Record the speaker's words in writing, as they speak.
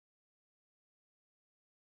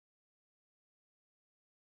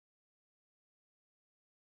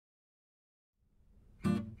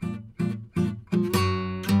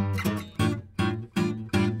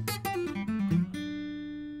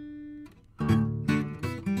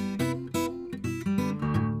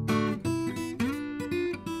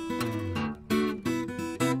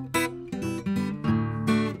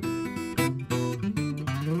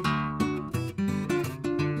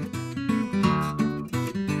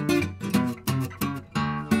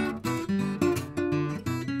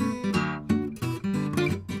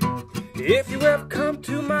If you ever come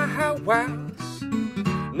to my house,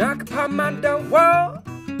 knock upon my door,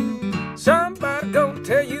 somebody gonna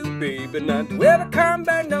tell you, baby, not to ever come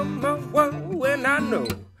back no more. And I know,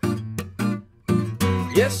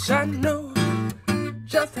 yes I know,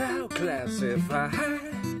 just how classified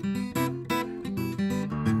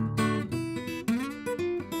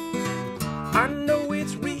I know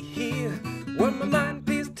it's real, what my mind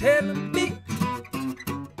is telling me.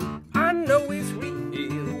 I know it's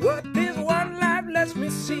real, what this one life lets me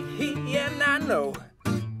see. And I know,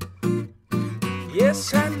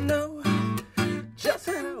 yes I know, just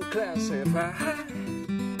how classified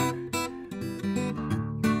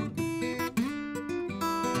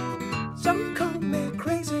some call me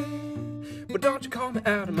crazy, but don't you call me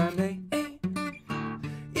out of my name.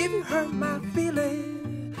 If you hurt my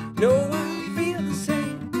feeling, no, I feel the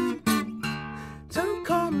same. Some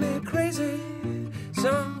call me crazy,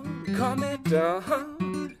 some call me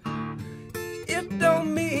dumb. It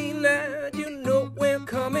don't mean that you know where I'm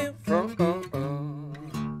coming from.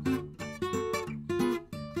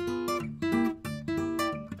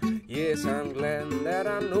 Yes, I'm glad that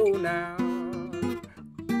I know now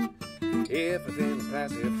everything's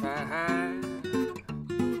classified.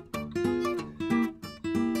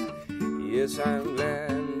 Yes, I'm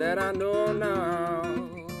glad that I know now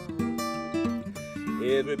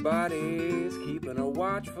everybody's keeping a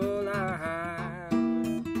watchful eye.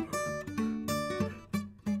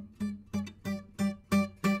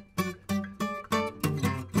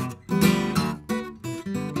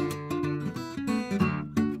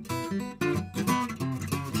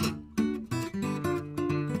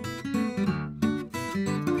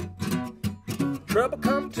 Trouble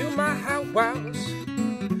come to my house,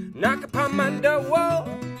 knock upon my door,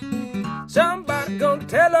 somebody gonna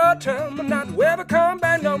tell her trouble not to ever come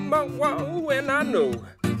back no more. And I know,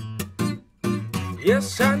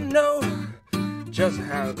 yes I know, just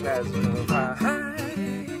how classified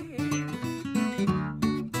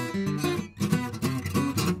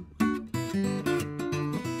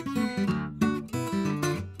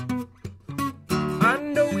I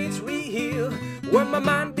know it's real, what my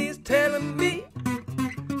mind is telling me.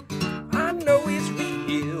 I know it's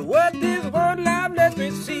real, what this one life lets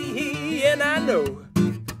me see. And I know,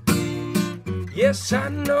 yes I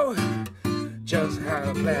know, just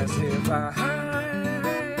how classified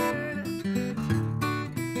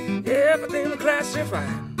everything classified,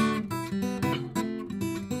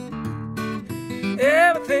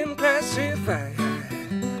 everything classified.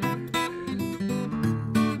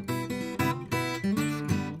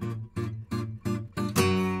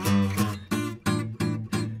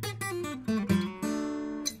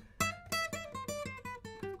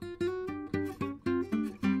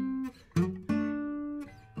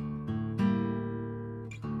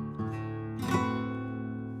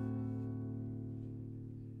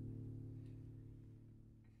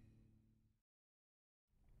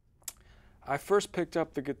 I first picked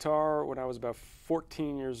up the guitar when I was about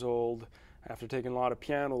 14 years old after taking a lot of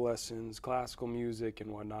piano lessons, classical music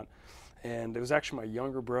and whatnot. And it was actually my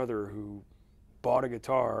younger brother who bought a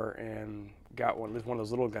guitar and got one. It was one of those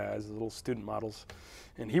little guys, the little student models.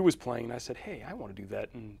 And he was playing and I said, hey, I want to do that.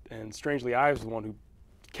 And strangely, I was the one who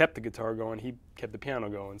kept the guitar going. He kept the piano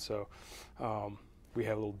going. So we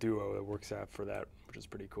have a little duo that works out for that, which is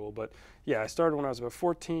pretty cool. But yeah, I started when I was about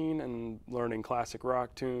 14 and learning classic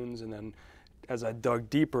rock tunes, and then as I dug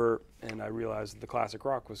deeper and I realized the classic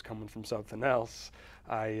rock was coming from something else,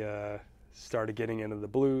 I started getting into the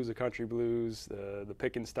blues, the country blues, the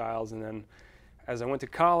picking styles. And then as I went to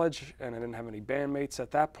college and I didn't have any bandmates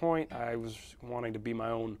at that point, I was wanting to be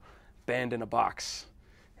my own band in a box.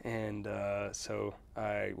 And so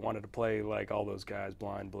I wanted to play like all those guys,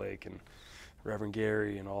 Blind Blake and Reverend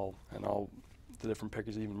Gary and all the different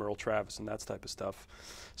pickers, even Merle Travis and that type of stuff.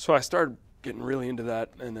 So I started getting really into that,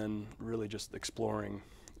 and then really just exploring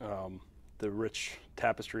the rich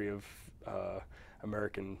tapestry of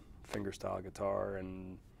American fingerstyle guitar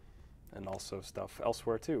and also stuff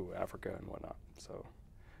elsewhere too, Africa and whatnot. So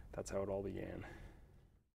that's how it all began.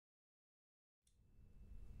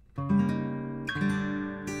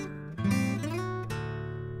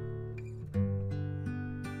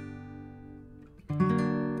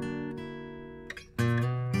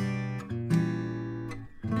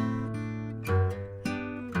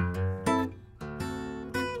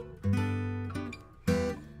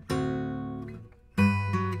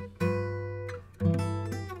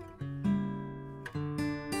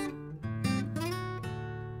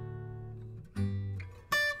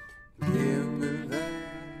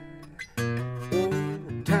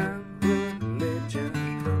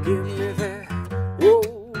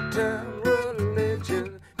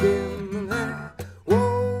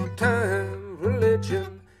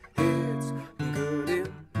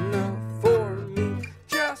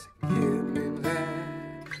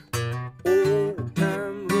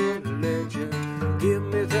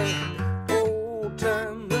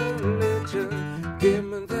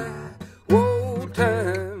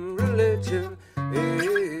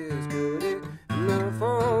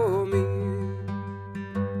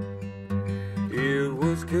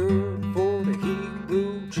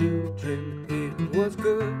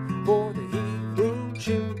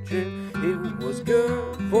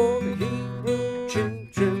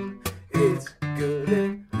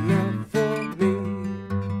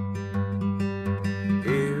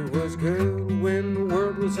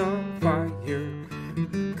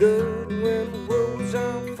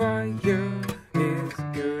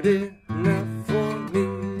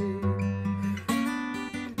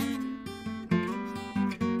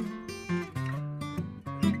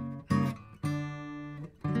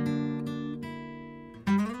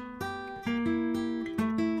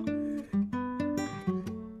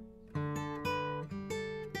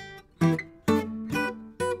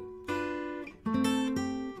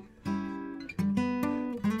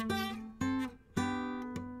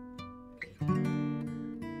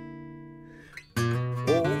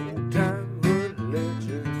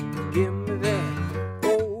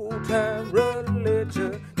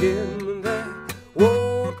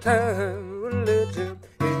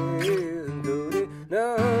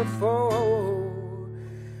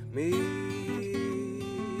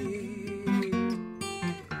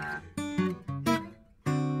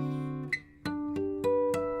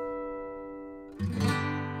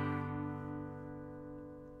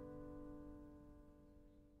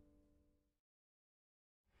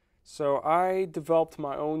 So I developed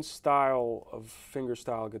my own style of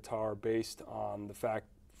fingerstyle guitar based on the fact,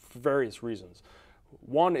 for various reasons.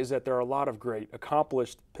 One is that there are a lot of great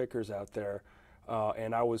accomplished pickers out there,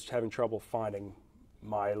 and I was having trouble finding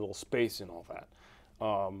my little space in all that.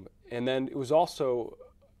 And then it was also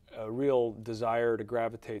a real desire to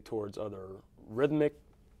gravitate towards other rhythmic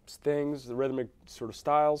things, the rhythmic sort of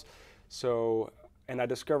styles. So, and I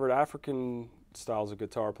discovered African styles of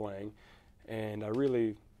guitar playing, and that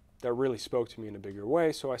really spoke to me in a bigger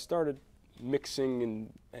way. So I started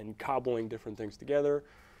mixing and cobbling different things together.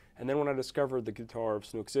 And then when I discovered the guitar of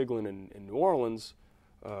Snook Ziglin in New Orleans,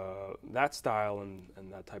 that style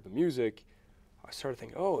and that type of music, I started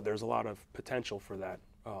thinking, oh, there's a lot of potential for that.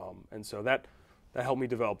 And so that helped me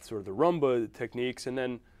develop sort of the rumba techniques. And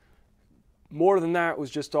then more than that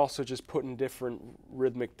was just also just putting different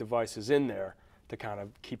rhythmic devices in there to kind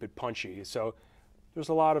of keep it punchy. So there's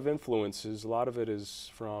a lot of influences. A lot of it is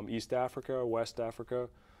from East Africa, West Africa.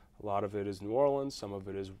 A lot of it is New Orleans. Some of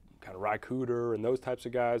it is kind of Ry Cooder and those types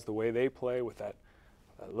of guys, the way they play with that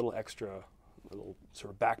little extra, little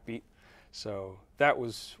sort of backbeat. So that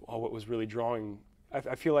was all what was really drawing.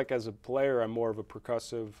 I feel like as a player, I'm more of a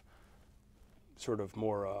percussive, sort of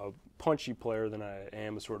more punchy player than I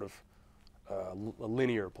am a sort of a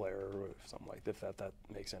linear player or something like that, if that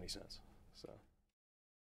makes any sense. So.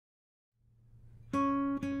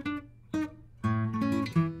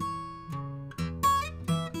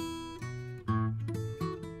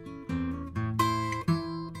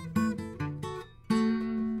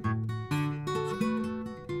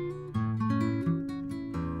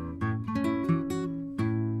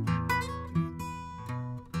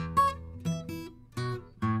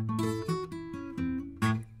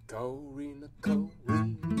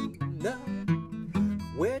 Corina,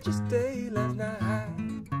 where'd you stay last night?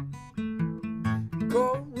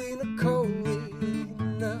 Corina,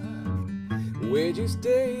 where'd you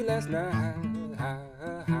stay last night?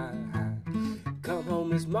 Come home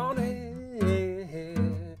this morning,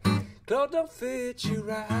 clothes don't fit you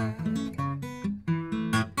right.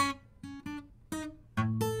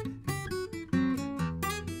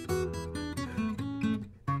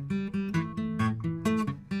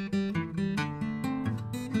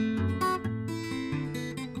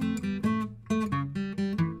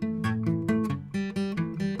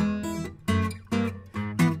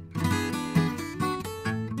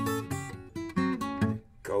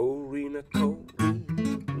 Corina,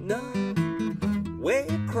 way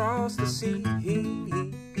across the sea.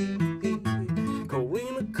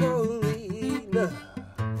 Corina,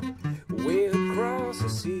 way across the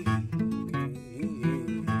sea.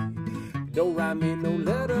 Don't write me no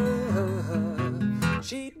letter,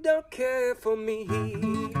 she don't care for me.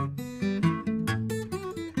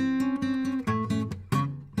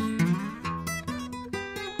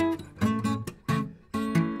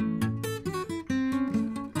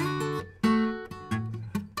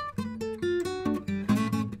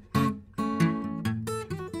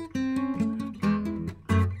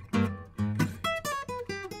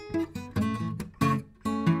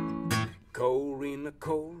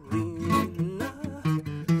 Corina,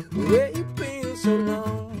 where you been so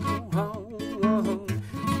long?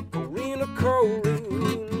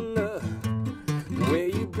 Corina, where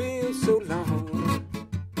you been so long?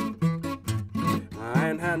 I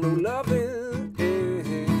ain't had no loving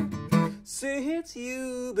since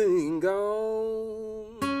you been gone.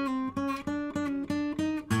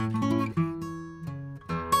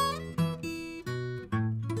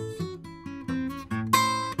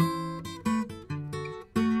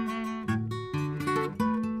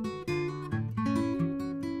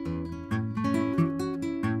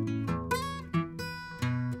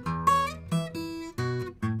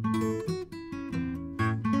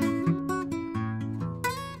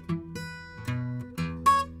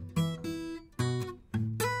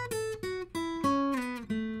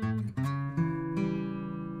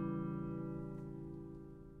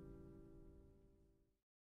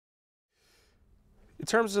 In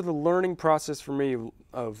terms of the learning process for me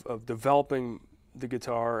of developing the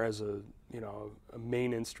guitar as a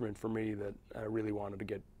main instrument for me that I really wanted to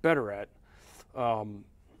get better at,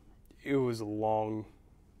 it was a long,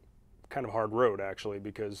 kind of hard road actually,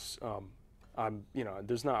 because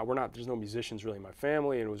there's no musicians really in my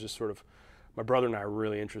family, and it was just sort of my brother and I were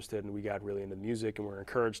really interested, and we got really into music, and we were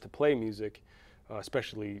encouraged to play music,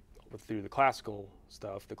 especially through the classical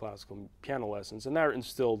stuff, the classical piano lessons, and that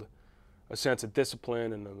instilled a sense of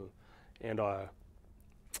discipline and a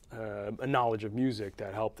knowledge of music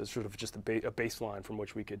that helped as sort of just a baseline from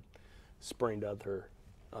which we could spring to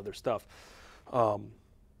other stuff. So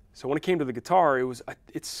when it came to the guitar,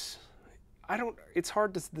 I don't. It's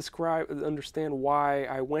hard to understand why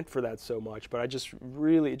I went for that so much, but I just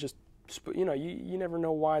really just you never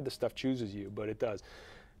know why the stuff chooses you, but it does.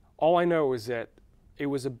 All I know is that it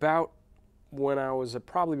was about when I was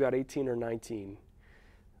probably about 18 or 19,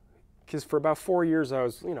 because for about 4 years I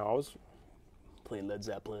was playing Led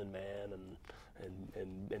Zeppelin, man,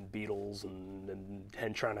 and Beatles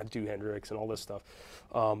and trying to do Hendrix and all this stuff,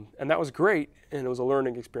 and that was great, and it was a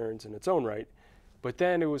learning experience in its own right. But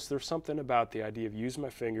then there's something about the idea of using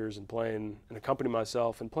my fingers and playing and accompanying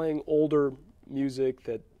myself and playing older music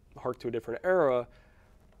that harked to a different era,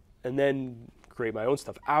 and then create my own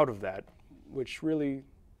stuff out of that, which really,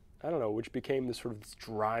 I don't know, which became this sort of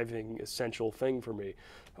driving essential thing for me.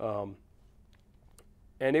 And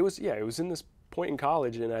it was in this point in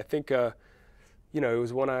college, and I think it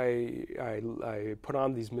was when I put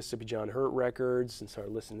on these Mississippi John Hurt records and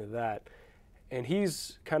started listening to that, and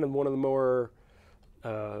he's kind of one of the more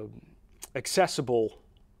accessible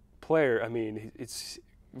player. I mean, it's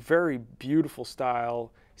very beautiful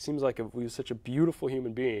style. Seems like he was such a beautiful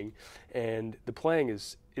human being, and the playing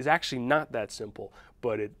is actually not that simple,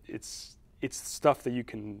 but it's stuff that you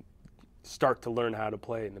can start to learn how to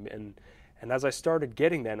play. And as I started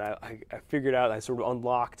getting that, I figured out, I sort of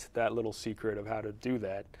unlocked that little secret of how to do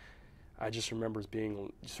that. I just remember as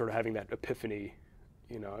being sort of having that epiphany,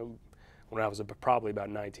 when I was probably about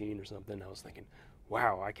 19 or something. I was thinking,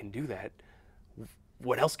 wow, I can do that.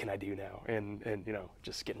 What else can I do now? And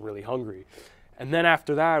just getting really hungry. And then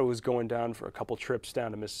after that, I was going down for a couple trips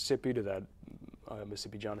down to Mississippi to that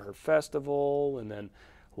Mississippi John Hurt Festival, and then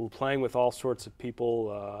playing with all sorts of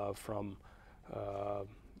people from a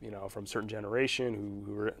certain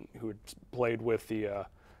generation who had played with the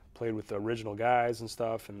original guys and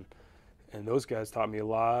stuff, and those guys taught me a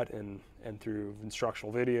lot, and through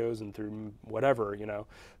instructional videos and through whatever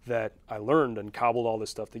that I learned and cobbled all this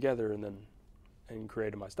stuff together and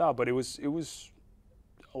created my style. But it was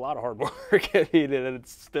a lot of hard work, and it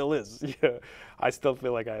still is. I still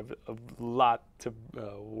feel like I have a lot to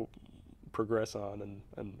progress on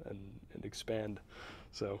and expand.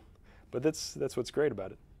 So, but that's what's great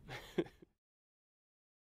about it.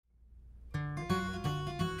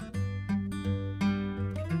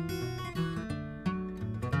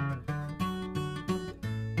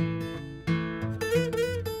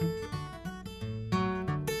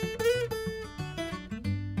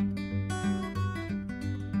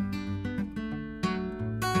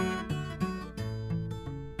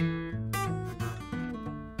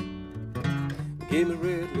 Give me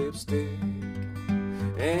red lipstick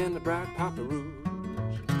and a bright poppy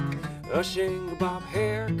rouge, a shingle bob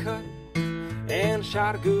haircut and a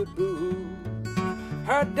shot of good booze.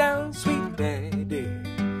 Hard down, sweet daddy,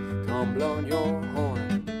 come blowing your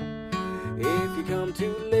horn. If you come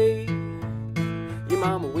too late, your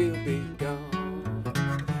mama will be gone.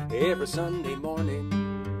 Every Sunday morning,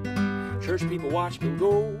 church people watch me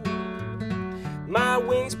go. My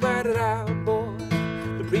wings sprouted out, boy,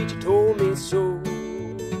 the preacher told me so.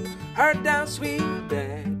 Hard down, sweet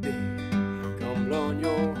daddy, come blowing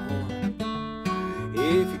your horn.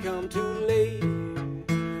 If you come too late,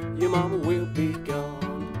 your mama will be gone.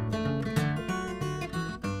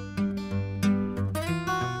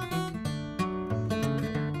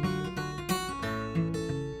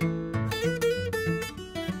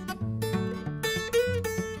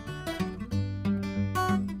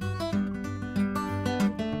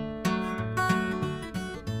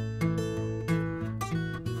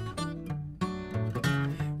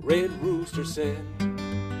 Red rooster said,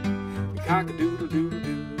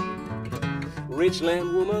 cock-a-doodle-doodle-doo.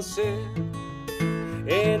 Richland woman said,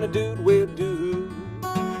 and a dude will do.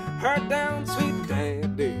 Hard down, sweet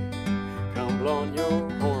daddy, come blowing your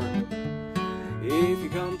horn. If you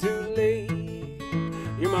come too late,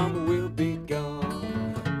 your mama will be gone.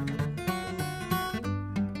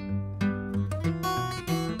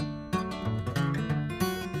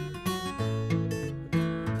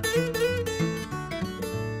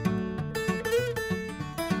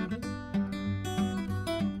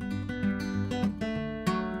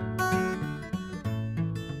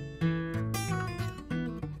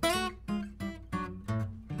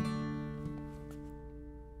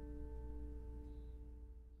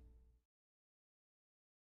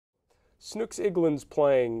 Snooks Eagleon's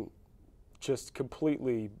playing just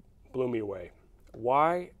completely blew me away.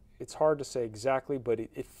 Why? It's hard to say exactly, but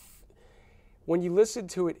when you listen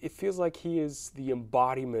to it, it feels like he is the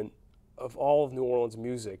embodiment of all of New Orleans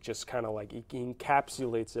music, just kind of like he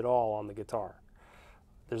encapsulates it all on the guitar.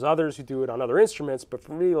 There's others who do it on other instruments, but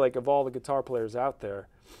for me, like of all the guitar players out there,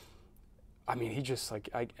 I mean, he just like,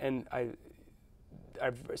 I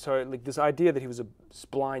so like this idea that he was a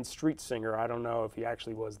blind street singer, I don't know if he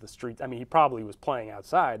actually was the street. I mean, he probably was playing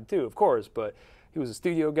outside too, of course, but he was a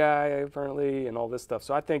studio guy apparently and all this stuff.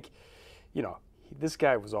 So I think, you know, this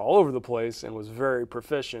guy was all over the place and was very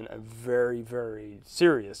proficient and very, very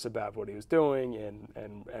serious about what he was doing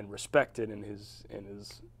and respected in his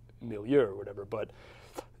milieu or whatever. But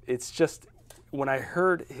it's just, when I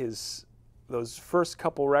heard those first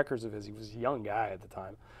couple records of his, he was a young guy at the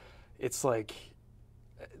time, it's like,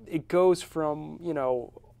 it goes from, you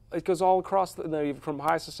know, it goes all across, from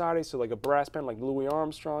high society, so like a brass band like Louis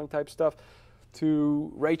Armstrong type stuff,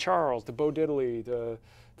 to Ray Charles, to Bo Diddley, to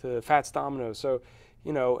Fats Domino, so,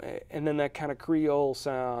 you know, and then that kind of Creole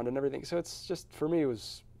sound and everything. So it's just, for me, it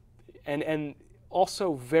was, and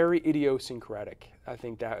also very idiosyncratic. I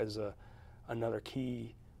think that is another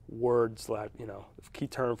key word you know, key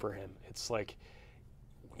term for him. It's like,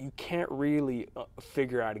 you can't really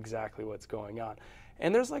figure out exactly what's going on.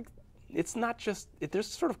 And there's like, it's not just, there's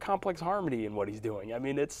sort of complex harmony in what he's doing. I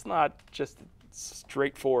mean, it's not just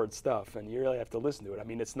straightforward stuff, and you really have to listen to it. I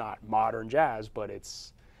mean, it's not modern jazz, but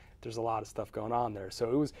there's a lot of stuff going on there.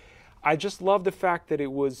 So I just love the fact that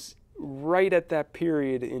it was right at that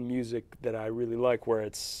period in music that I really like, where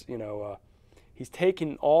it's, you know, he's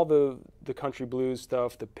taken all the country blues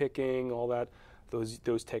stuff, the picking, all that,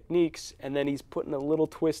 those techniques, and then he's putting a little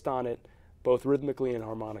twist on it, both rhythmically and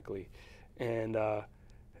harmonically. And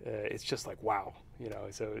it's just like, wow, you know.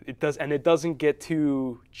 So it doesn't get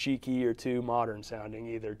too cheeky or too modern sounding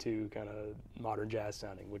either, too kind of modern jazz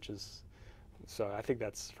sounding, which is, so I think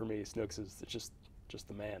that's, for me, Snooks is just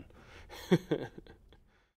the man.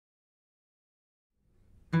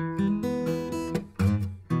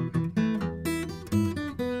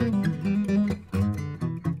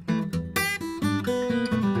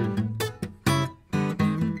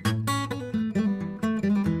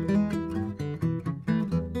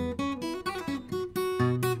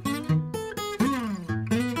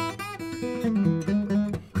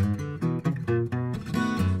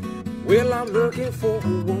 Well, I'm looking for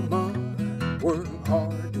a woman, working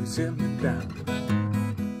hard to set me down.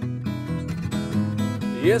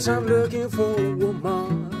 Yes, I'm looking for a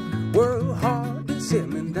woman, working hard to set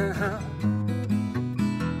me down.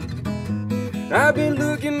 I've been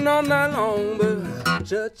looking all night long, but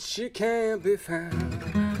just she can't be found.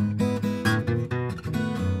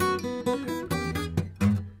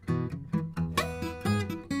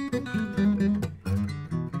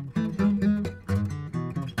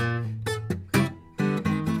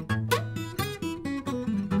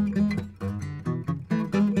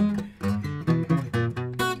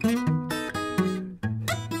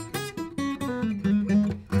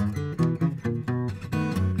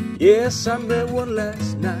 Yes, I met one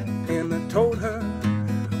last night, and I told her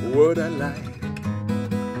what I like.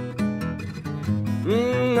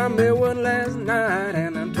 I met one last night,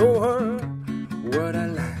 and I told her what I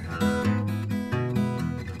like.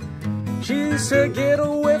 She said, get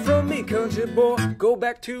away from me, country boy, go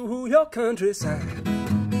back to your countryside.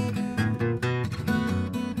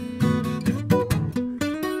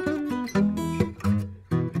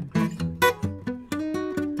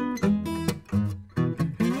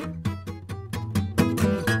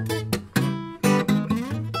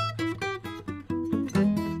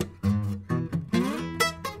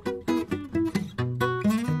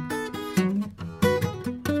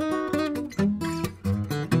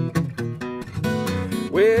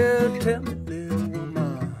 Well, tell me, little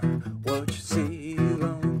woman, what you see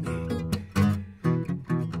on me.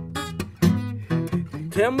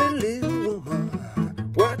 Tell me, little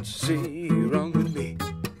woman, what you see wrong with me.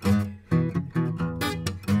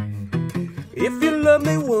 If you love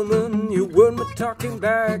me, woman, you wouldn't be talking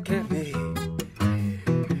back at me.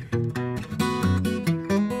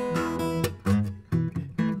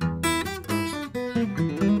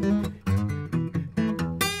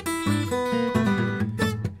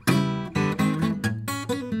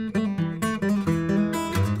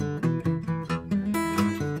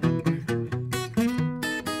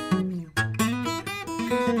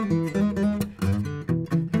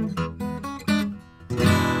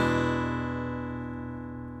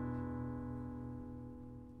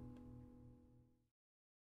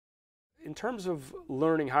 In terms of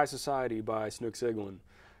learning high society by Snooks Eaglin,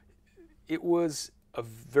 it was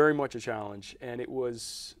very much a challenge, and it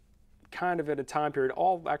was kind of at a time period,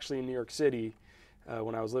 all actually in New York City,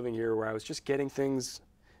 when I was living here, where I was just getting things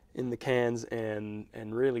in the cans and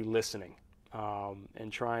really listening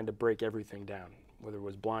and trying to break everything down, whether it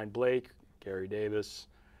was Blind Blake, Gary Davis,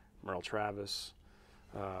 Merle Travis,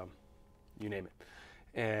 you name it.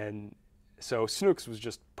 And so Snooks was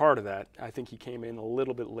just part of that. I think he came in a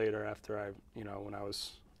little bit later after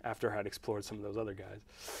after I had explored some of those other guys.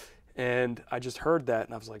 And I just heard that,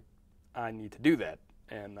 and I was like, I need to do that,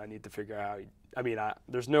 and I need to figure out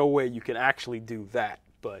there's no way you can actually do that,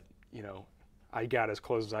 but, I got as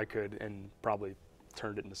close as I could and probably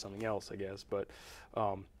turned it into something else, I guess. But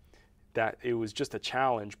that it was just a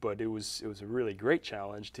challenge, but it was a really great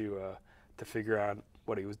challenge to figure out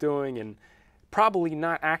what he was doing, and probably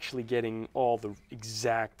not actually getting all the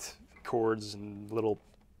exact chords and little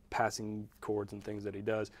passing chords and things that he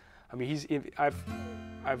does. I mean,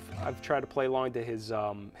 I've tried to play along to his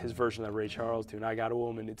version of that Ray Charles tune, "I Got a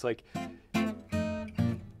Woman." It's like, I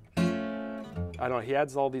don't know, he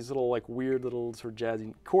adds all these little like weird little sort of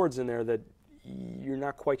jazzy chords in there that you're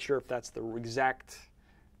not quite sure if that's the exact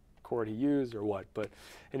chord he used or what. But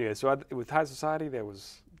anyway, so with High Society, that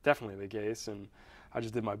was definitely the case, and I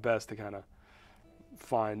just did my best to kind of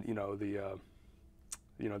find the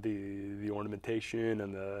ornamentation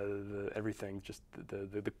and the everything, just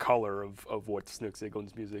the color of what Snooks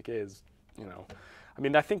Eagleton's music is. I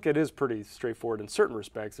mean, I think it is pretty straightforward in certain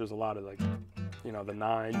respects. There's a lot of the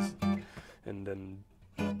nines and then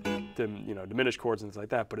diminished chords and things like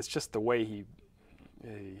that. But it's just the way he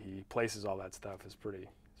places all that stuff is pretty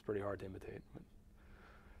hard to imitate.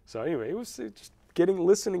 So anyway, it was just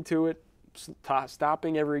listening to it,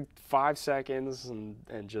 stopping every 5 seconds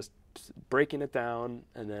and just breaking it down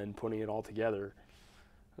and then putting it all together.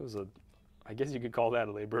 It was I guess you could call that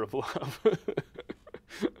a labor of love.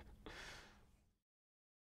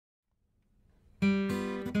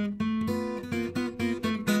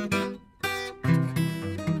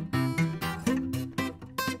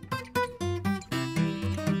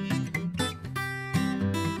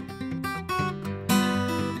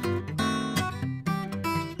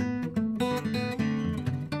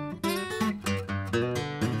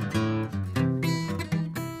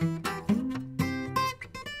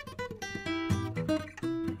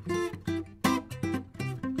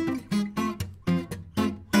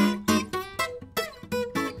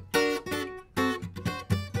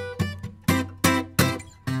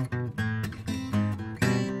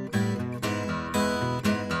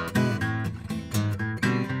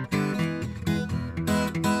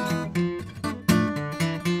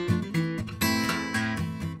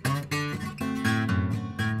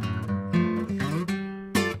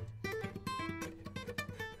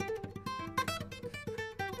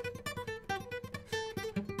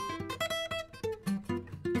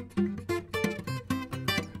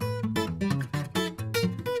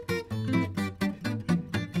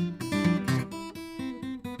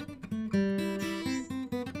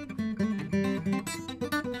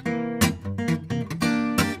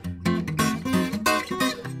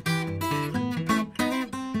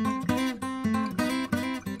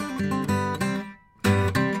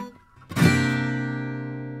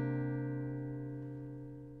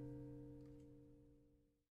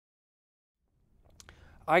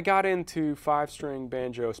 I got into 5-string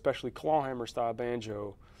banjo, especially clawhammer style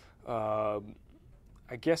banjo. I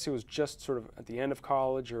guess it was just sort of at the end of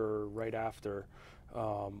college or right after,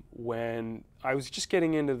 when I was just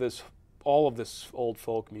getting into all of this old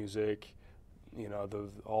folk music,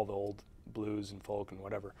 all the old blues and folk and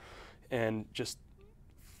whatever, and just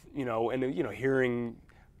hearing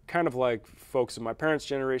kind of like folks of my parents'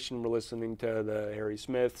 generation were listening to the Harry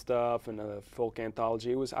Smith stuff and the folk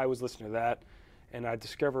anthology. I was listening to that. And I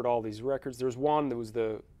discovered all these records. There's one that was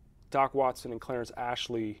the Doc Watson and Clarence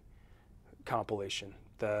Ashley compilation,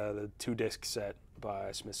 the 2-disc set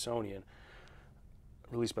by Smithsonian,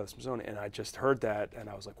 released by the Smithsonian. And I just heard that, and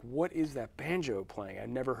I was like, what is that banjo playing? I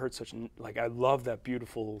never heard such, I love that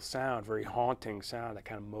beautiful sound, very haunting sound, that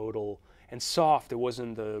kind of modal and soft. It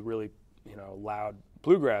wasn't the really, loud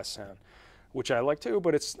bluegrass sound, which I like too,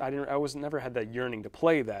 but I never had that yearning to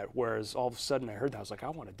play that. Whereas all of a sudden I heard that, I was like, I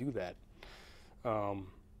want to do that.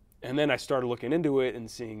 And then I started looking into it and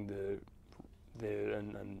seeing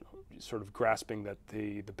and sort of grasping that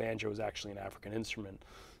the banjo is actually an African instrument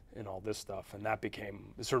and all this stuff, and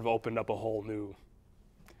it sort of opened up a whole new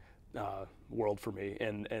world for me.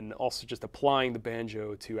 And also just applying the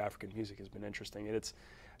banjo to African music has been interesting, and it's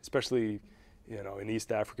especially in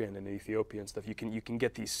East Africa and in Ethiopia and stuff. You can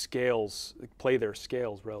get these scales, play their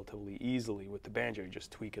scales relatively easily with the banjo. You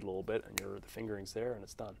just tweak it a little bit, and the fingering's there, and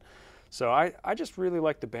it's done. So I just really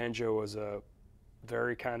like the banjo as a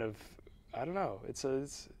very kind of, I don't know,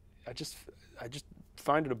 I just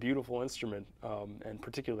find it a beautiful instrument, and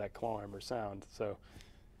particularly that clawhammer sound. So,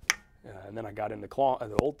 and then I got into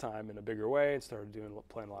the old time in a bigger way and started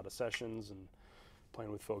playing a lot of sessions and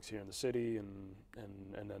playing with folks here in the city and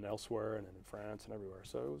then elsewhere and in France and everywhere.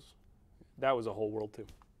 So that was a whole world too.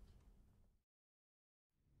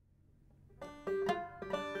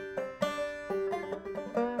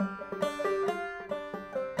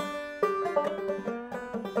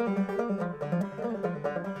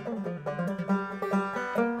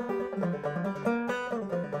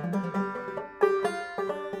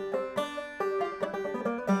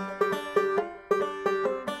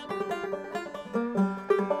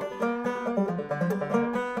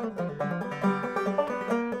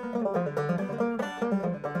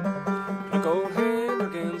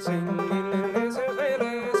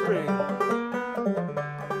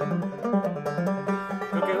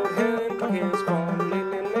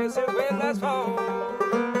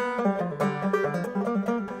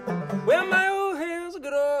 Well, my old hen's a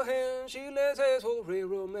good old hen. She lays eggs for the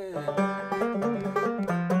railroad man.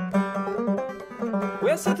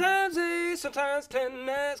 Well, sometimes 8, sometimes 10.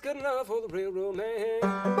 That's good enough for the railroad man.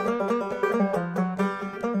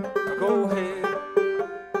 Go ahead.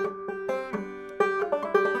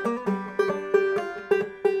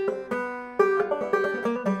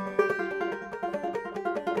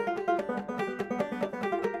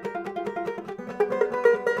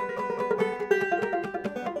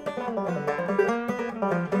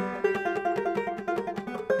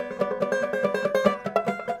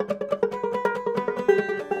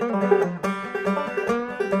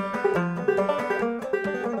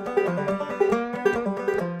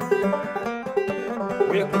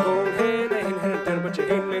 Well, the old hen ain't had dinner, but you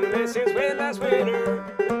ain't in this since way last winter.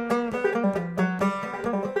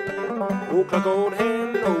 Oh, cluck old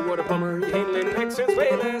hen, oh, what a bummer. You ain't in next since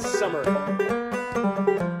way last summer.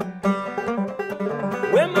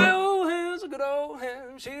 Well, my old hen's a good old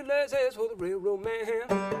hen. She lays eggs for the railroad man.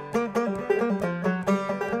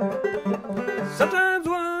 Sometimes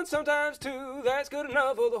 1, sometimes 2. That's good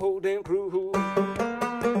enough for the whole damn crew.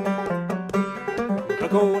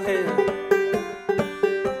 Cluck old hen.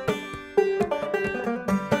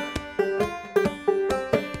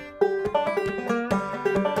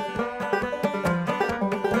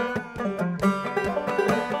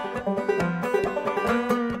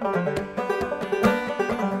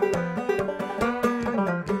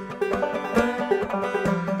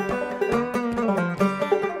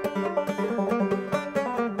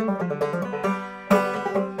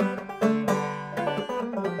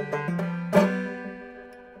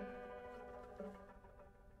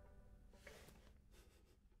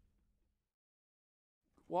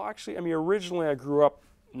 Well, actually, I mean, originally I grew up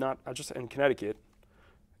just in Connecticut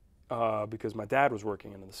because my dad was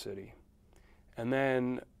working in the city, and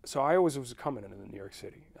then so I always was coming into New York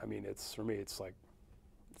City. I mean, for me, it's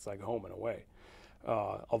like home in a way.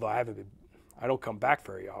 Although I don't come back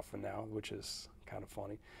very often now, which is kind of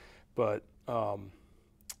funny. But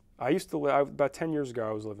I used to live about 10 years ago.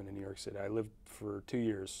 I was living in New York City. I lived for 2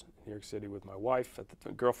 years in New York City with my wife,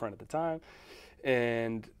 girlfriend at the time,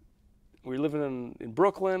 and we were living in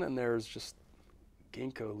Brooklyn, and there's just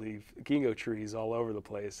ginkgo trees all over the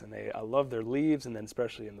place, and I love their leaves, and then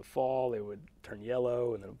especially in the fall, they would turn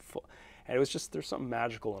yellow, and it was just, there's something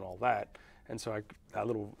magical in all that. And so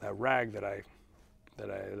that rag that I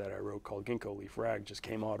wrote called Ginkgo Leaf Rag just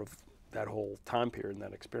came out of that whole time period and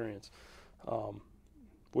that experience,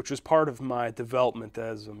 which was part of my development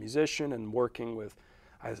as a musician and working with.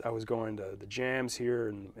 I was going to the jams here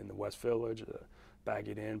in the West Village. Bag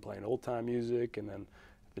It In, playing old time music, and then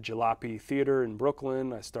the Jalopy Theater in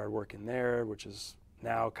Brooklyn. I started working there, which is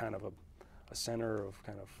now kind of a center of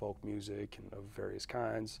kind of folk music and of various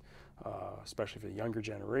kinds, especially for the younger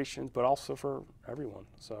generations, but also for everyone.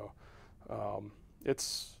 So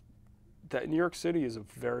it's that New York City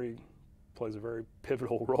plays a very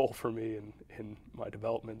pivotal role for me in my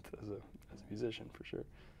development as a musician, for sure.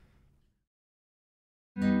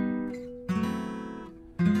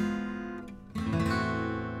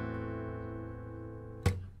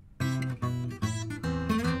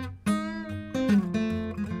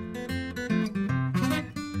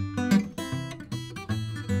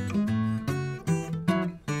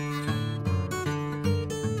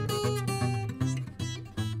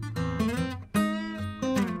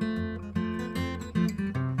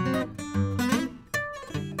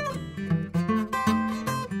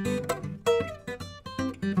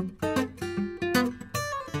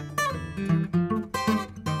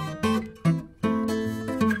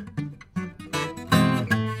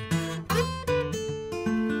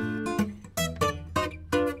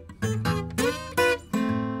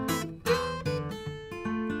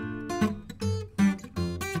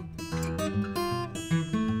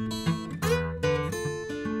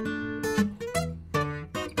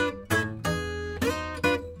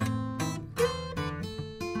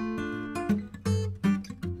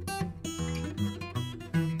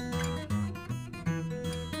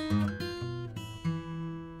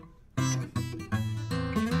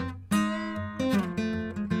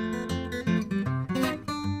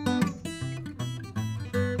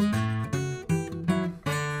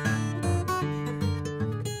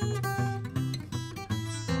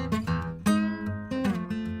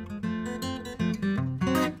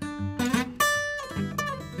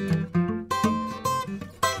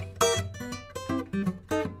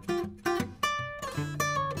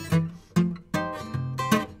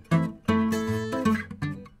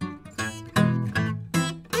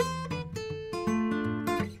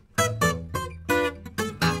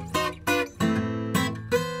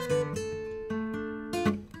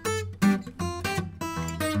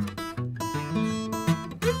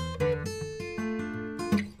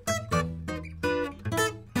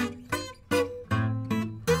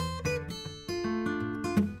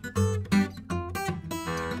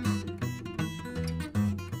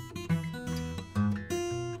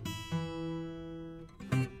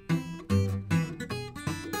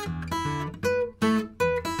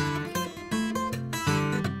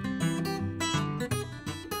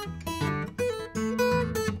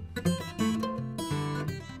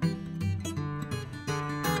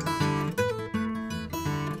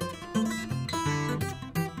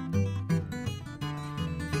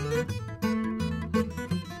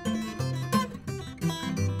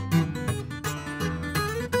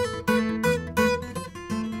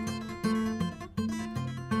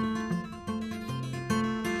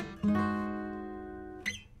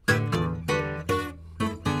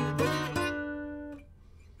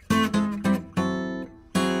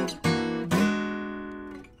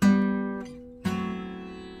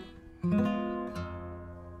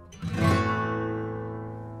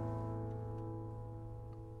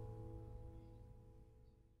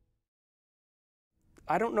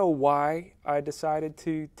 I don't know why I decided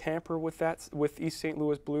to tamper with that, with East St.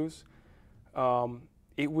 Louis blues.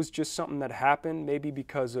 It was just something that happened, maybe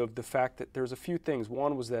because of the fact that there's a few things.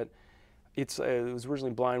 One was that it was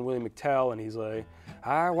originally Blind Willie McTell, and he's like,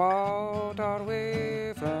 I walked all the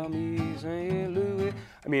way from East St. Louis.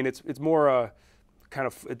 I mean, it's more kind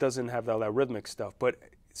of, it doesn't have all that rhythmic stuff, but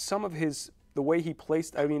some of the way he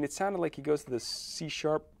placed, I mean, it sounded like he goes to the C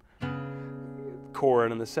sharp chord,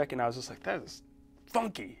 and in the second I was just like, that is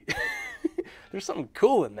funky. There's something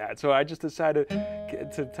cool in that. So I just decided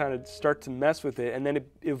to kind of start to mess with it, and then it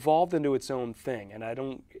evolved into its own thing.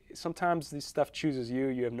 And sometimes this stuff chooses you.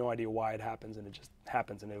 You have no idea why it happens, and it just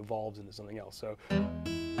happens, and it evolves into something else. So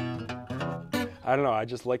I don't know. I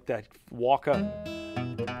just like that walk up.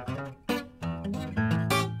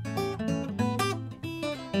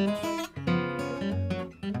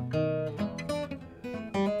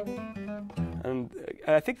 And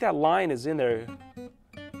I think that line is in there.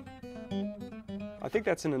 I think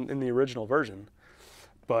that's in the original version,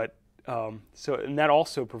 but and that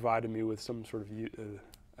also provided me with some sort of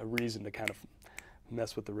a reason to kind of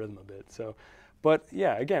mess with the rhythm a bit. So, but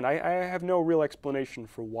yeah, again, I have no real explanation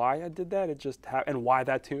for why I did that. It just and why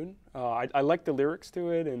that tune. I like the lyrics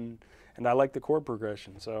to it, and I like the chord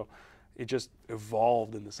progression. So it just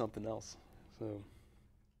evolved into something else. So.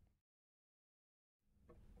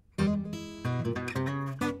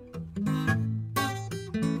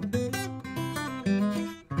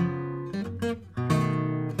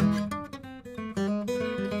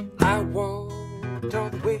 All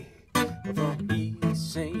the way from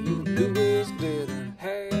East St. Louis, didn't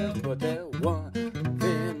have but that one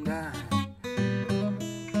thin dime.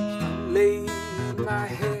 Laid my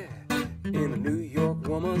head in a New York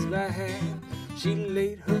woman's lap. She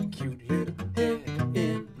laid her cute little head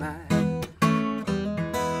in mine.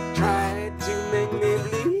 Tried to make me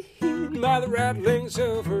bleed by the rattlings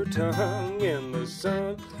of her tongue, and the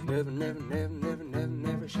sun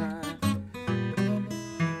never shine.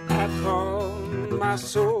 I pawned my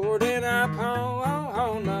sword and I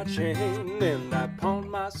pawned my chain, and I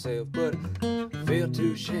pawned myself, but fell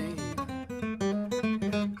to shame.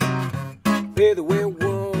 Fare thee well,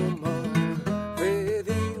 woman, fare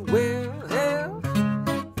thee well,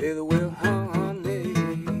 fare thee well, honey.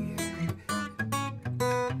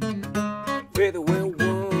 Fare thee well,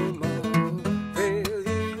 woman, fare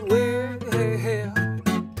thee well.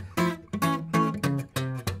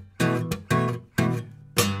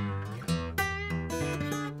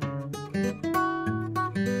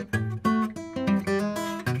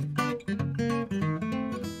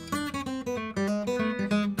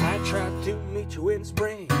 In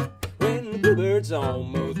spring, when the bluebird's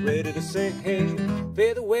almost ready to sing,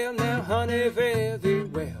 fare thee well now, honey, fare thee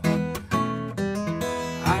well.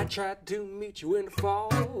 I tried to meet you in the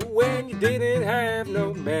fall, when you didn't have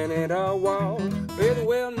no man at all. Fare thee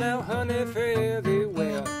well now, honey, fare thee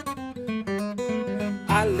well.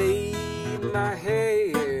 I laid my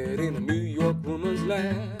head in a New York woman's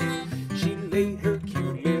lap. She laid her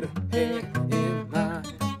cute little head in mine.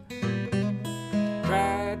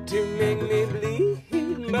 Tried to make me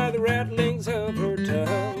bleed by the rattlings of her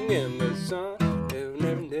tongue, and the sun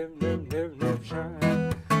never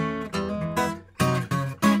shine.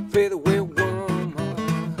 Fare thee well,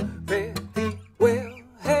 woman, fare thee well,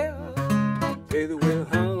 fare thee well,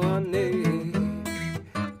 honey.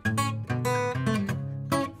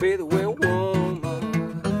 Fare thee well,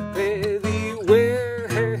 woman, fare thee well.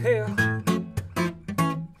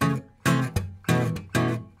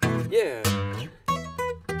 Yeah.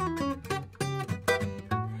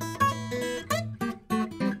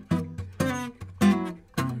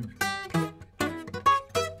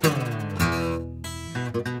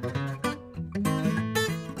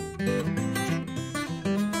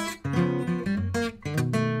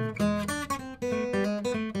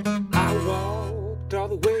 All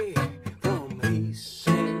the way from East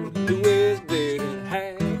St. Louis, didn't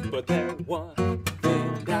have but that one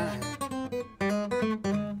thin dime.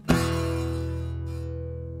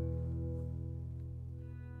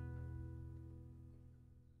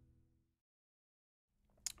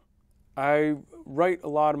 I write a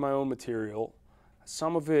lot of my own material.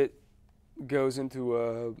 Some of it goes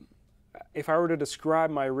into if I were to describe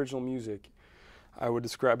my original music, I would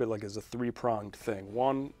describe it like as a three-pronged thing.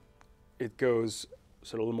 One, it goes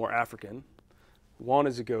sort of a little more African. One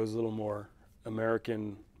is it goes a little more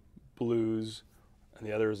American blues, and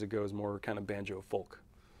the other is it goes more kind of banjo folk.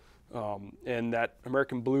 And that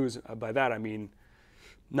American blues, by that I mean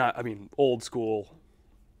old school,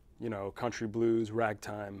 country blues,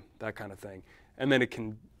 ragtime, that kind of thing. And then it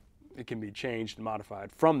can be changed and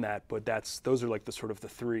modified from that, but those are like the sort of the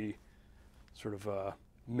three sort of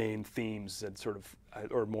main themes that sort of,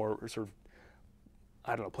 or more sort of,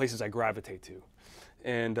 I don't know, places I gravitate to.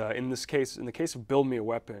 And in the case of "Build Me a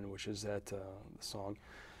Weapon," which is that the song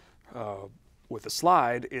with the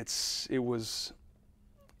slide, it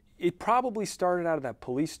probably started out of that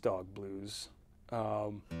Police Dog blues.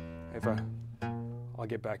 I'll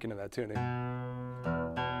get back into that tuning.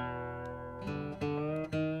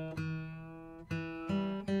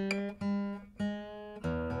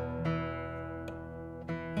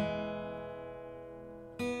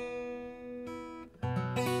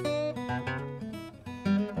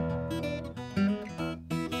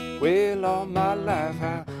 Well, all my life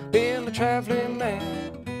I've been a traveling man.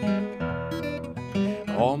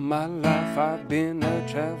 All my life I've been a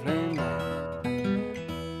traveling man.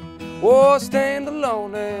 Oh, stand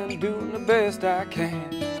alone and doing the best I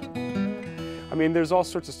can. I mean, there's all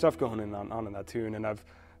sorts of stuff going on in that tune, and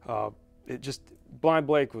Blind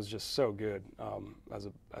Blake was just so good.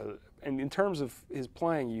 And in terms of his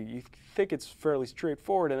playing, you think it's fairly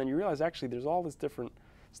straightforward, and then you realize actually there's all this different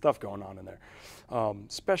stuff going on in there,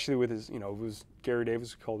 especially with his, it was Gary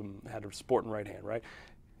Davis had a sporting right hand, right?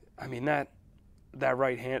 I mean, that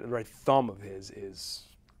right hand, the right thumb of his is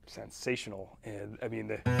sensational, and I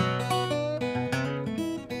mean,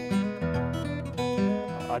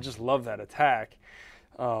 I just love that attack,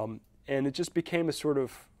 and it just became a sort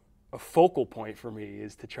of a focal point for me,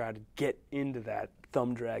 is to try to get into that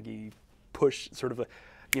thumb draggy push, sort of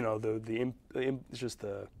just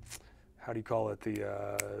the how do you call it,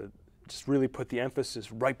 just really put the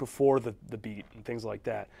emphasis right before the beat and things like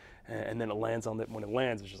that, and then it lands on it. When it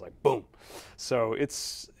lands, it's just like boom. So it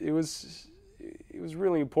was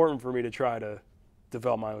really important for me to try to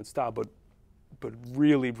develop my own style, but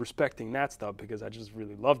really respecting that stuff because I just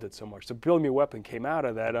really loved it so much. So "Build Me a Weapon" came out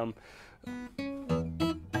of that,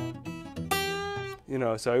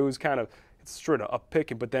 so it was kind of, it's sort of up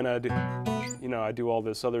picking, but then I do all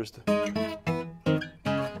this other stuff.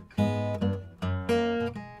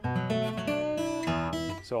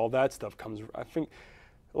 So all that stuff comes, I think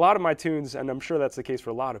a lot of my tunes, and I'm sure that's the case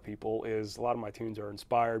for a lot of people, is a lot of my tunes are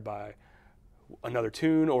inspired by another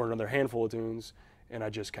tune or another handful of tunes, and I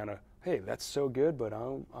just kind of, hey, that's so good, but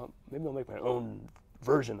maybe I'll make my own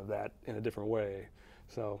version of that in a different way.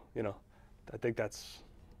 So, I think that's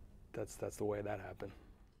the way that happened.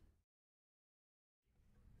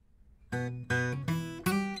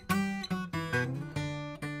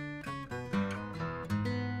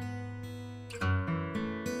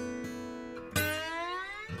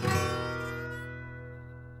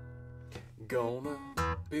 Gonna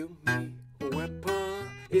build me a weapon.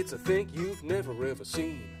 It's a thing you've never ever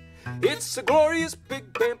seen. It's a glorious,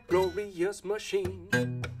 big bang, glorious machine.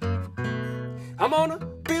 I'm gonna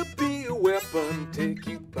build me a weapon, take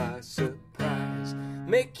you by surprise,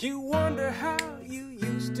 make you wonder how you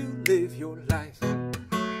used to live your life.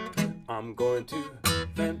 I'm going to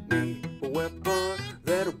invent me a weapon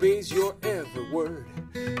that obeys your every word.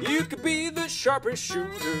 You could be the sharpest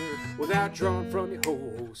shooter without drawing from your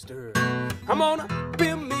holster. I'm gonna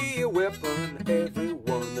build me a weapon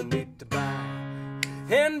everyone will need to buy.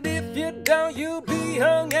 And if you don't, you'll be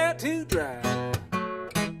hung out to dry.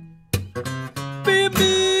 Build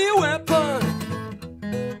me a weapon.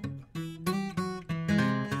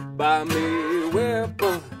 Buy me a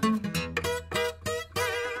weapon.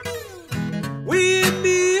 Wield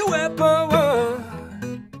me a weapon.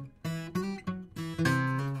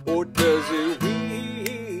 Or does it wield me?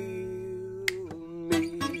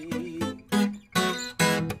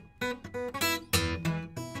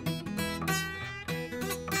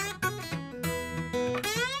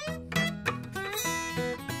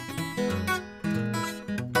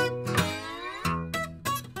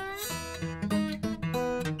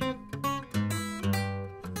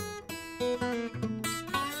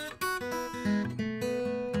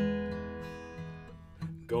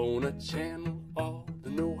 Gonna channel all the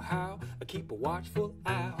know-how, I keep a watchful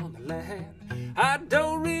eye on the land. I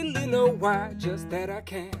don't really know why, just that I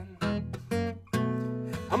can.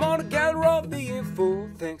 I'm gonna gather all the info,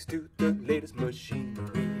 thanks to the latest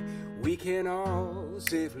machinery. We can all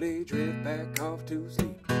safely drift back off to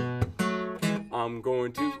sleep. I'm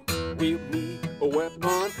going to wield me a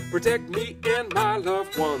weapon, protect me and my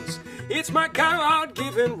loved ones. It's my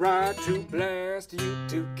God-given right to blast you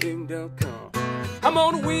to kingdom come. I'm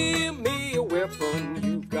gonna wield me a weapon,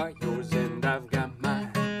 you've got yours and I've got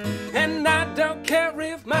mine. And I don't care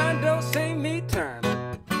if mine don't save me time.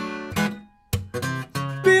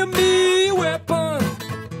 Build me a weapon.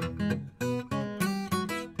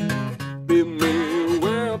 Build me a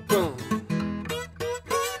weapon.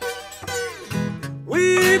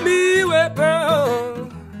 Wield me a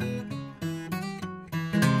weapon.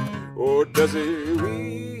 'cause it will be.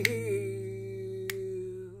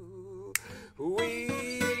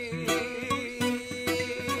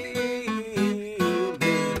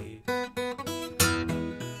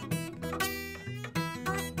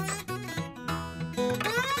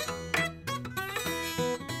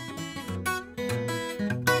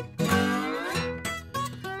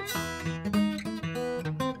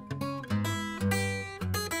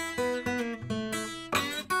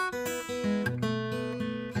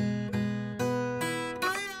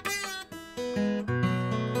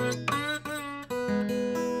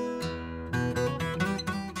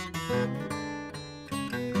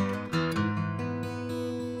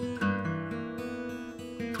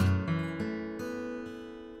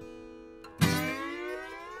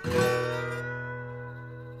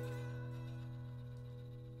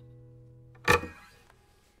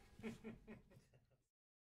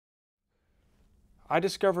 I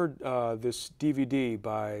discovered this DVD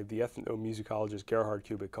by the ethnomusicologist Gerhard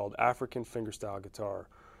Kubik called African Fingerstyle Guitar.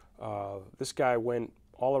 This guy went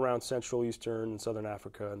all around Central, Eastern, and Southern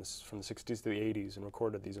Africa from the 60s to the 80s and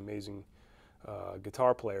recorded these amazing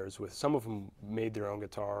guitar players. With some of them made their own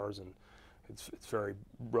guitars, and it's very,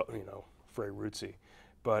 you know, very rootsy.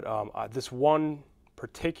 But this one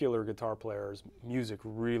particular guitar player's music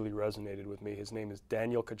really resonated with me. His name is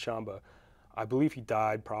Daniel Kachamba. I believe he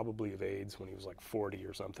died probably of AIDS when he was like 40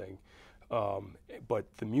 or something. But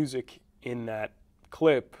the music in that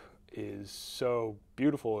clip is so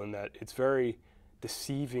beautiful in that it's very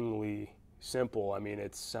deceivingly simple. I mean,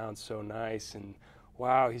 it sounds so nice, and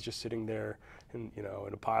wow, he's just sitting there in, you know,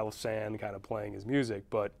 in a pile of sand kind of playing his music.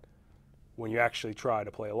 But when you actually try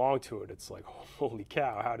to play along to it, it's like, holy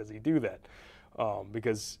cow, how does he do that?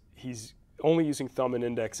 Because he's only using thumb and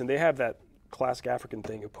index, and they have that classic African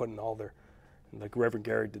thing of putting all their, like Reverend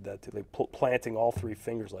Gary did that too. They planting all three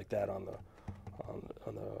fingers like that on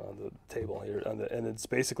the table here, and it's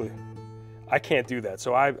basically, I can't do that.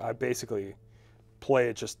 So I basically play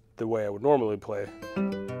it just the way I would normally play.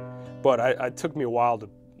 But it took me a while to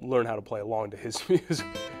learn how to play along to his music.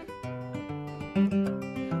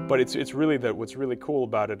 But it's really that what's really cool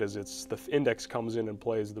about it is it's the index comes in and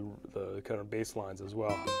plays the kind of bass lines as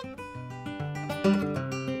well.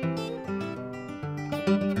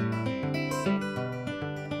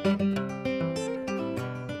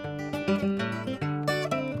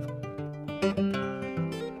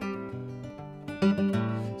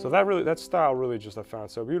 So that style really just I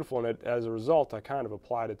found so beautiful, and as a result, I kind of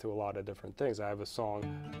applied it to a lot of different things. I have a song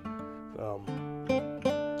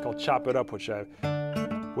called "Chop It Up,"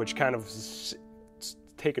 which kind of is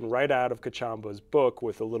taken right out of Kachamba's book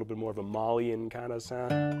with a little bit more of a Malian kind of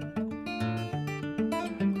sound.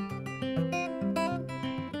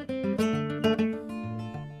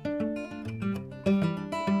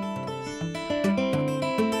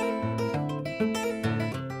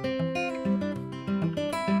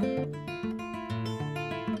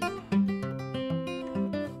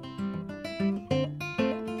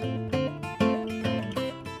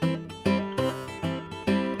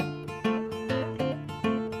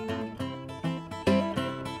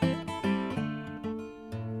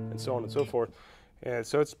 So on and so forth. And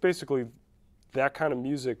so it's basically that kind of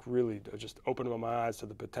music really just opened my eyes to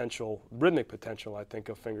the potential, rhythmic potential, I think,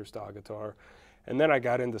 of fingerstyle guitar. And then I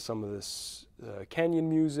got into some of this Kenyan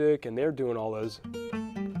music, and they're doing all those.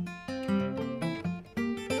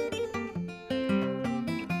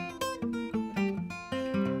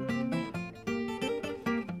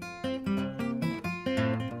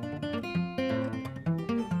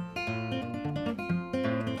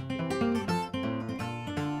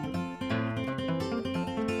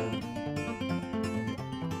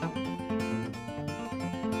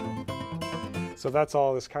 So that's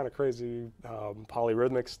all this kind of crazy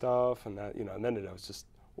polyrhythmic stuff, and that, you know, and then it was just,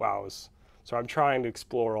 wow. So I'm trying to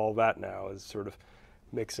explore all that now, as sort of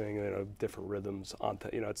mixing, you know, different rhythms onto,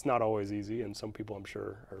 you know, it's not always easy, and some people I'm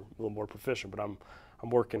sure are a little more proficient, but I'm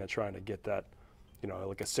working at trying to get that, you know,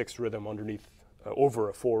 like a 6th rhythm underneath, over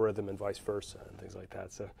a 4 rhythm and vice versa, and things like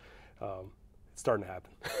that. So it's starting to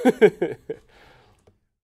happen.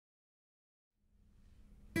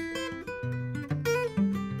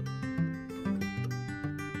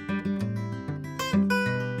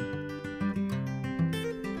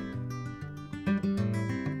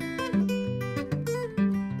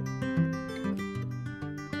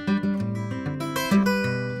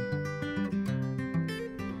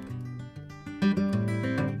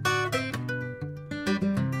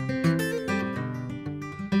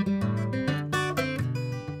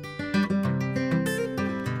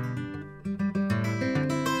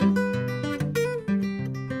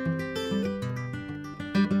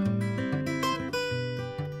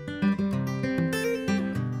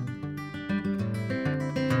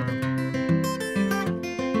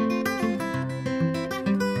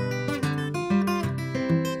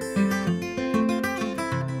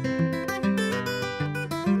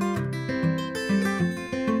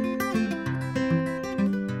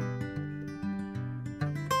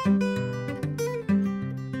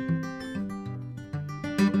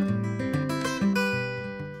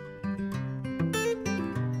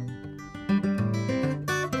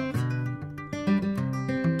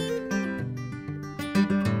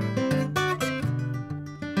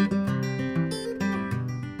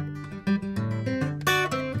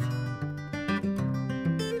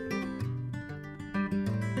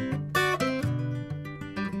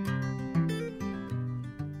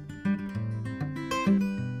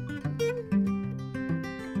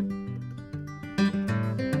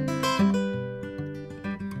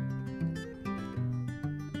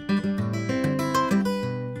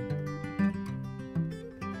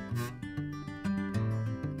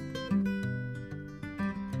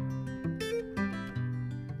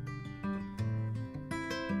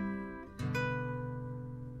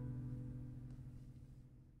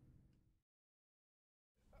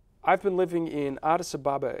 I've been living in Addis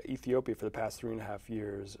Ababa, Ethiopia for the past 3.5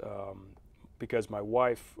 years because my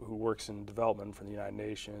wife, who works in development for the United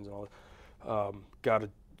Nations and all, got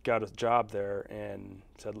a job there and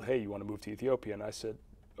said, hey, you want to move to Ethiopia? And I said,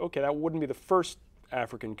 okay, that wouldn't be the first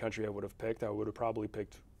African country I would have picked. I would have probably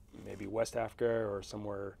picked maybe West Africa or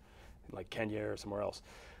somewhere like Kenya or somewhere else.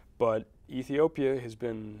 But Ethiopia has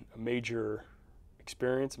been a major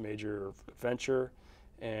experience, a major adventure,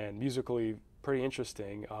 and musically pretty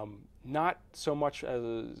interesting. Not so much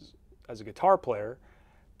as a guitar player,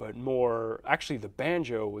 but more, actually the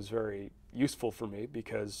banjo was very useful for me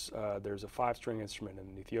because there's a 5-string instrument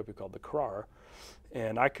in Ethiopia called the krar,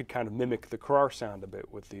 and I could kind of mimic the krar sound a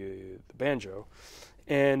bit with the banjo.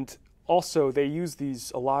 And also they use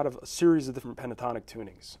a series of different pentatonic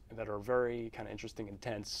tunings that are very kind of interesting and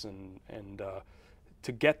tense, and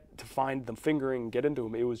to find them fingering, get into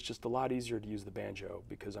them, it was just a lot easier to use the banjo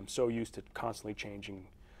because I'm so used to constantly changing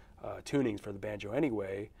tunings for the banjo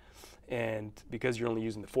anyway, and because you're only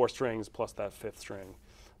using the 4 strings plus that 5th string,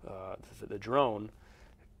 the drone,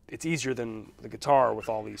 it's easier than the guitar with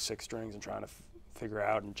all these 6 strings and trying to figure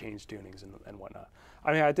out and change tunings and whatnot.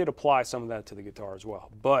 I mean, I did apply some of that to the guitar as well,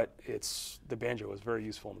 but the banjo was very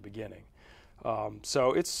useful in the beginning. And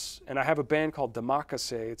I have a band called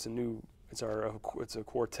Damakase. It's a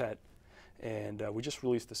quartet, and we just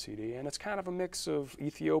released a CD, and it's kind of a mix of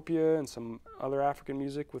Ethiopia and some other African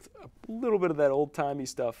music with a little bit of that old-timey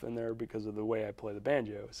stuff in there because of the way I play the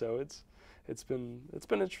banjo. So it's been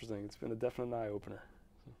interesting. It's been a definite eye-opener.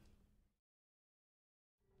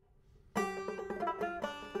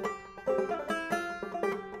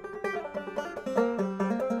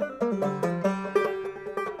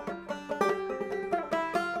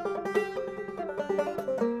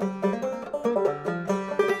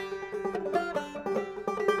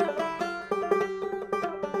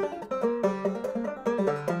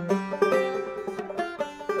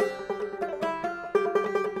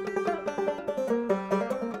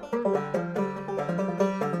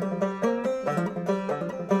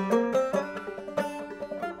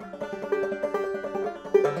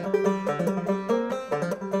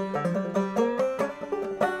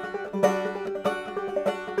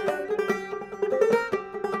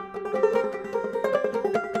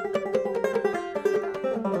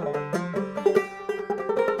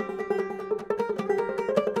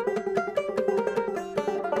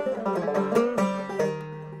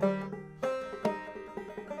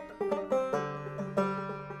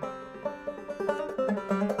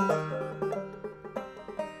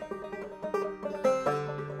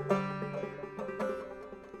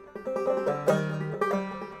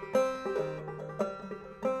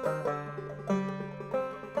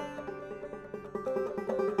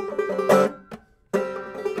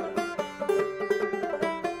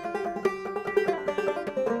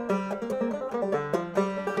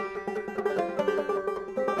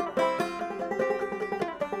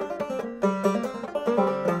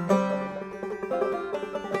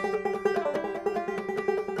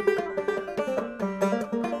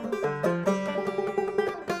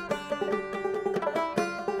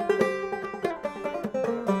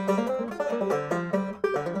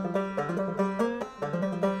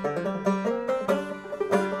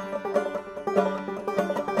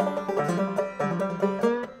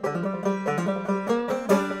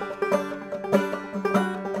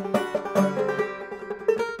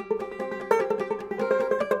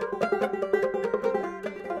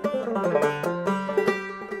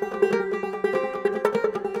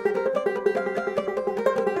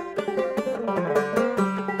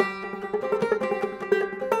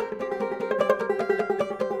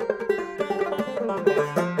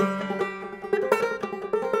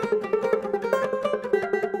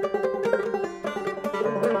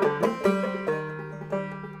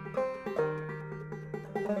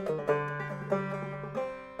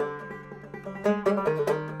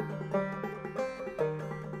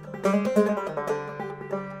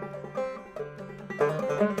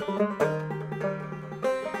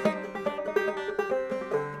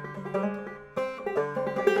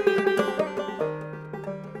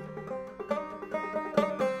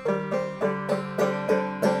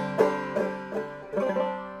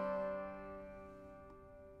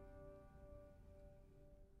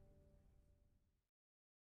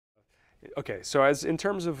 Okay, so in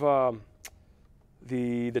terms of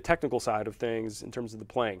the technical side of things, in terms of the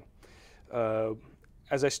playing,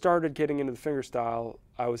 as I started getting into the fingerstyle,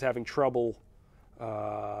 I was having trouble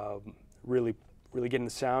really getting the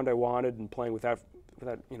sound I wanted and playing without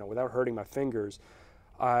hurting my fingers.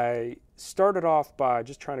 I started off by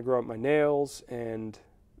just trying to grow up my nails, and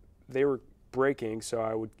they were breaking, so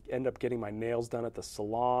I would end up getting my nails done at the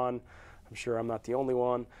salon. I'm sure I'm not the only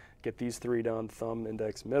one. Get these 3 done: thumb,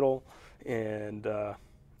 index, middle, and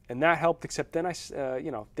that helped. Except then it was a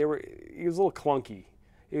little clunky.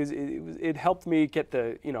 It helped me get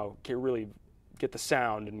the get the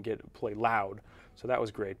sound and play loud, so that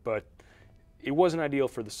was great. But it wasn't ideal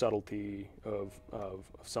for the subtlety of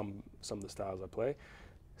some of the styles I play.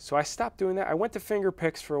 So I stopped doing that. I went to finger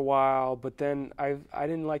picks for a while, but then I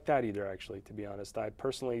didn't like that either, actually, to be honest. I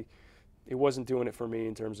personally, it wasn't doing it for me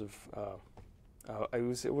in terms of,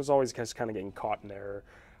 it was always just kind of getting caught in there.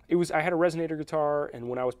 I had a resonator guitar, and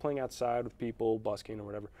when I was playing outside with people, busking or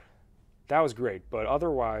whatever, that was great. But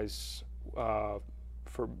otherwise,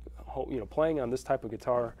 for playing on this type of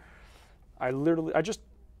guitar, I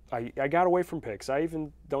got away from picks. I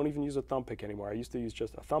don't even use a thumb pick anymore. I used to use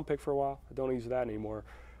just a thumb pick for a while. I don't use that anymore.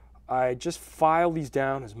 I just file these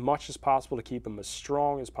down as much as possible to keep them as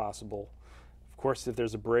strong as possible. Of course, if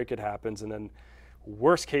there's a break, it happens. And then,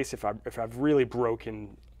 worst case, if I've really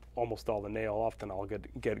broken almost all the nail off, then I'll go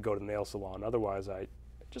to the nail salon. Otherwise,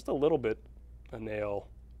 just a little bit a nail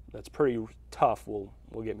that's pretty tough will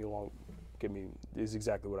is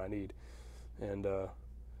exactly what I need. And then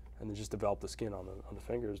just develop the skin on the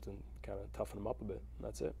fingers and kind of toughen them up a bit.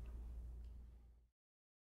 That's it.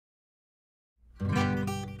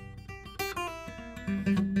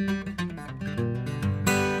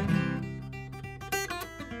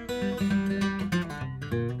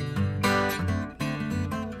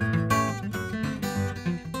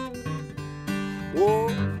 Whoa,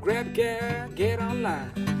 grab a gal, get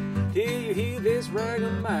online. Till you hear this rag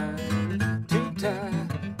of mine. Too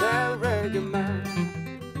tight, that rag of mine.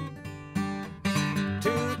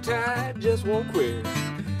 Too tight, just won't quit.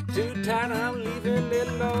 Too tight, I'm leaving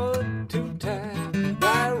it, Lord. Too tight,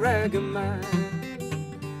 that rag of mine.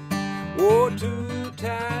 Whoa, too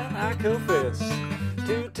tight, I confess.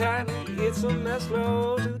 Too tight, it's a mess,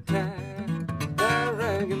 Lord. Too tight, that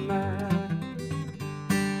rag of mine.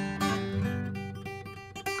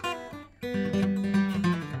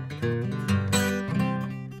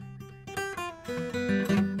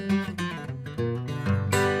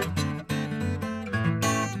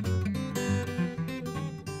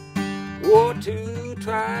 Whoa, too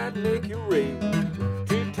tight, make you rave.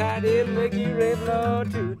 Too tight, it'll make you rave, Lord.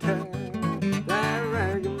 Too tight, that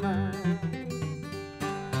rag of mine.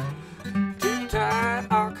 Too tight,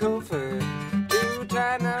 I'll confess. Too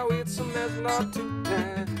tight, now it's a mess, Lord. Too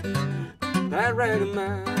tight, that rag of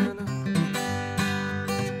mine.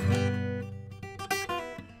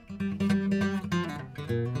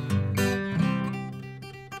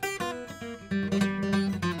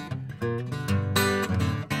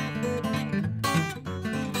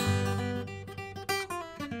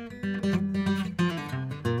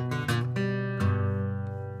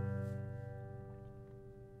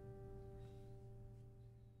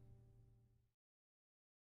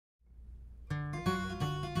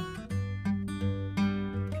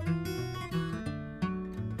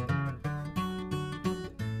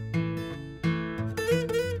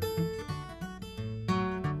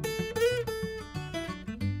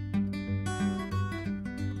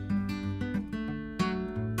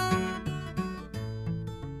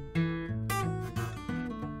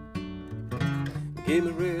 Give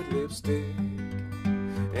me red lipstick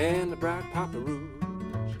and a bright papa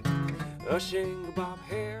rouge, a shingle bob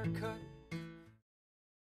hair.